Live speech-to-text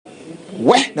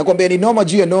Nakwambia ni noma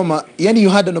juu ya noma. Yani you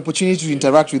had an opportunity to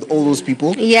interact with all those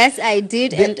people. Yes, I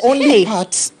did. The only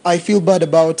part I feel bad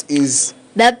about is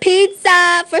the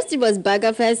pizza. First it was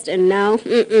Burger Fest, and now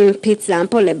pizza.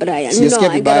 Pole Brian. No,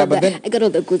 I got all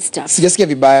the good stuff. Sijasikia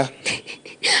vibaya.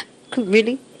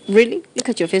 Really? Really? Look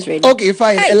at your face right now. Okay,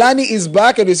 fine. Hi. Elani is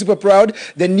back and we're super proud.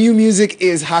 The new music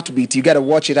is Heartbeat. You gotta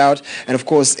watch it out. And of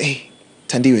course, hey,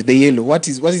 Tandiwe, the yellow. What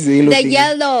is the yellow the thing? The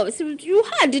yellow. So you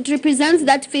heard it represents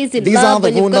that face in These love. are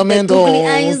the fundamentals. Googly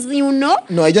eyes, you know?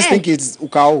 No, I just think it's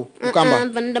ukao,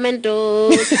 ukamba.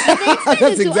 Fundamentals.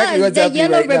 That's exactly what's happening right now. The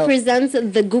yellow right represents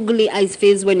the googly eyes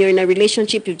face when you're in a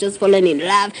relationship, you've just fallen in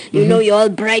love. You know, you're all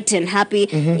bright and happy.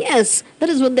 Yes, that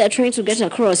is what they're trying to get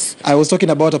across. I was talking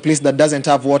about a place that doesn't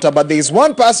have water, but there's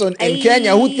one person in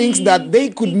Kenya who thinks that they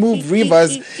could move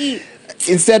rivers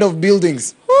instead of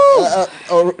buildings.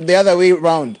 Or the other way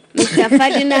around. Mr.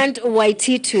 Ferdinand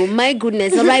Waititu, my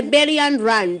goodness, a Liberian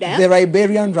Rand. The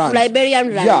Liberian Rand.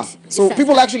 Liberian Rand. Yeah. So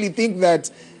people actually think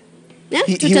that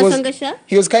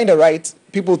he was kind of right.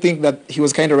 People think that he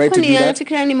was kind of right to do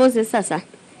that.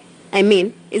 I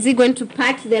mean, is he going to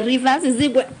part the rivers? Is he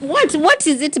what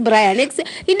is it, Brian?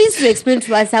 He needs to explain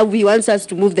to us how he wants us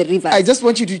to move the rivers. I just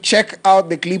want you to check out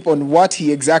the clip on what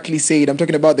he exactly said. I'm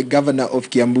talking about the governor of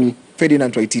Kiambu,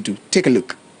 Ferdinand Waititu. Take a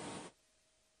look.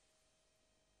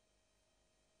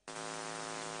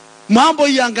 Mambo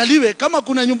iangaliwe, kama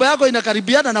kuna nyumba yako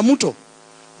inakaribiana na mto,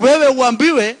 wewe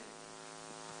uambiwe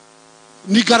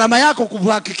ni gharama yako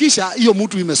kuhakikisha hiyo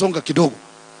mtu imesonga kidogo.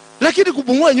 Lakini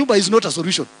kubomoa nyumba is not a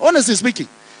solution. Honestly speaking,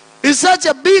 it's such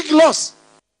a big loss.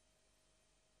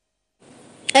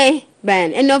 Hey,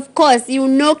 Brian, and of course, you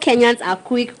know Kenyans are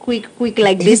quick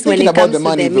like this when it comes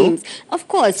to the memes. Of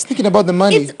course. Thinking about the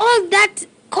money. It's all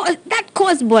that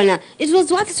cost, Bona. It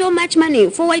was worth so much money.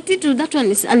 For Waititu, that one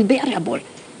is unbearable.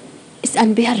 It's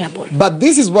unbearable. But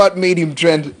this is what made him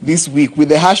trend this week with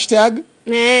the hashtag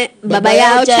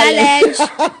Babayao Challenge.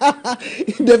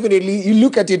 Definitely. You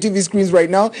look at your TV screens right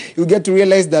now, you'll get to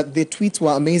realize that the tweets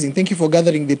were amazing. Thank you for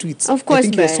gathering the tweets. Of course,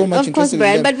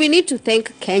 Brian. But we need to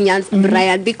thank Kenyans,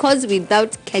 Brian, because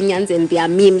without Kenyans and their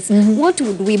memes, what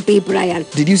would we be, Brian?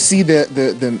 Did you see the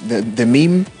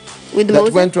meme with that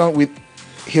Moses? Went around with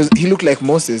he looked like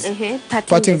Moses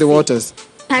patting the waters?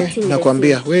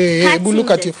 Nakwambia,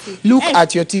 look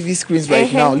at your TV screens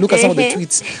right now. Look at some of the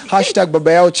tweets. Hashtag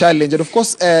Babayao Challenge. And of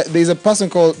course, there's a person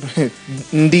called Professor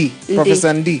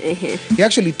Ndi. He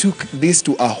actually took this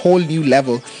to a whole new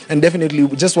level and definitely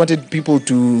just wanted people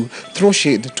to throw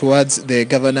shade towards the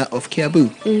governor of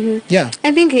Kiambu. Yeah.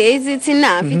 I think it's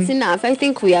enough. It's enough. I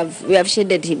think we have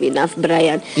shaded him enough,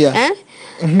 Brian. Yeah.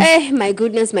 My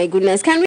goodness. Can we